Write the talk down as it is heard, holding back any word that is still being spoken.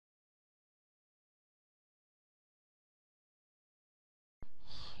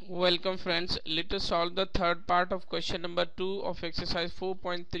Welcome friends, let us solve the third part of question number 2 of exercise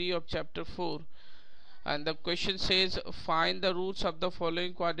 4.3 of chapter 4. And the question says find the roots of the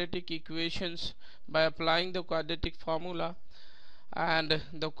following quadratic equations by applying the quadratic formula. And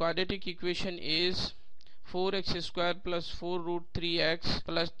the quadratic equation is 4x square plus 4 root 3x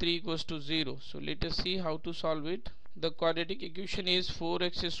plus 3 equals to 0. So let us see how to solve it. The quadratic equation is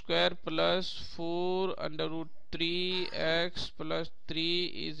 4x square plus 4 under root 3x plus 3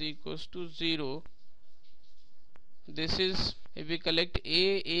 is equals to 0. This is, if we collect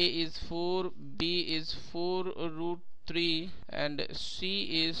a is 4, b is 4 root 3 and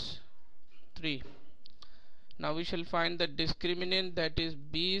c is 3. Now we shall find the discriminant, that is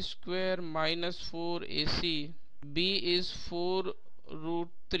b square minus 4ac. b is 4 root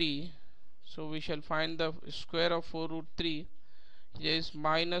 3, so we shall find the square of 4 root 3. Here is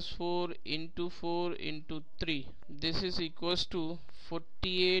minus 4 into 4 into 3. This is equals to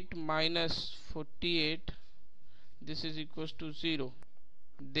 48 minus 48. This is equals to 0.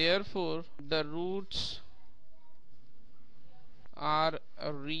 Therefore the roots are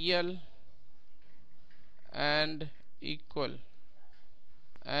real and equal,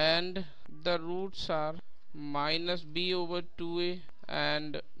 and the roots are minus b over 2a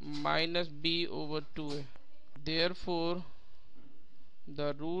and minus b over 2a. Therefore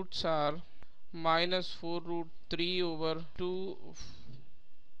the roots are minus 4 root 3 over 2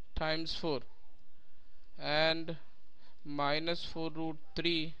 times 4 and minus 4 root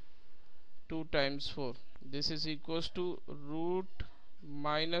 3 2 times 4. This is equals to root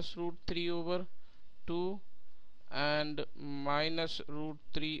minus root 3 over 2 and minus root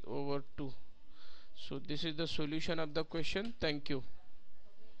 3 over 2. So this is the solution of the question. Thank you.